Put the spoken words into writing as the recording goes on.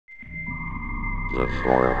The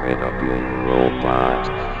formidable robot.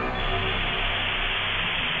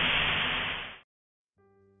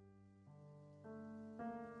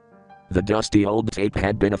 The dusty old tape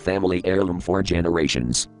had been a family heirloom for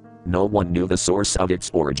generations. No one knew the source of its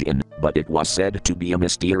origin, but it was said to be a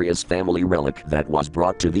mysterious family relic that was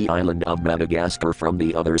brought to the island of Madagascar from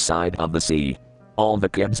the other side of the sea. All the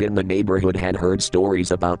kids in the neighborhood had heard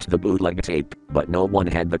stories about the bootleg tape, but no one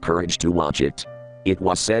had the courage to watch it. It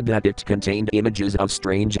was said that it contained images of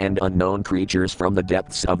strange and unknown creatures from the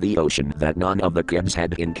depths of the ocean that none of the kids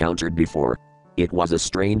had encountered before. It was a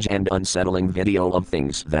strange and unsettling video of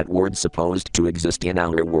things that weren't supposed to exist in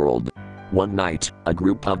our world. One night, a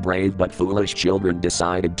group of brave but foolish children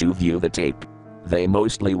decided to view the tape. They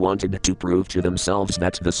mostly wanted to prove to themselves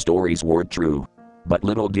that the stories were true. But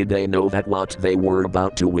little did they know that what they were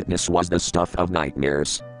about to witness was the stuff of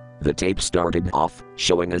nightmares. The tape started off,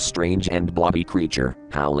 showing a strange and blobby creature,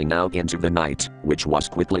 howling out into the night, which was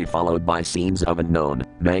quickly followed by scenes of unknown,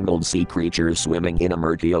 mangled sea creatures swimming in a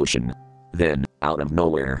murky ocean. Then, out of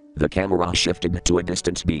nowhere, the camera shifted to a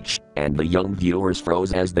distant beach, and the young viewers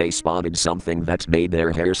froze as they spotted something that made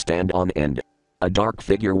their hair stand on end. A dark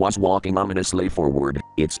figure was walking ominously forward,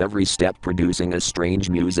 its every step producing a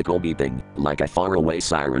strange musical beeping, like a faraway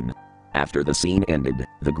siren. After the scene ended,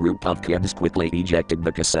 the group of kids quickly ejected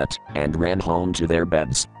the cassette, and ran home to their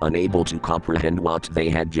beds, unable to comprehend what they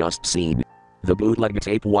had just seen. The bootleg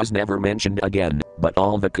tape was never mentioned again, but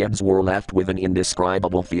all the kids were left with an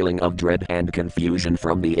indescribable feeling of dread and confusion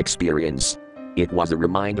from the experience. It was a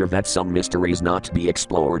reminder that some mysteries not be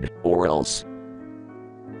explored, or else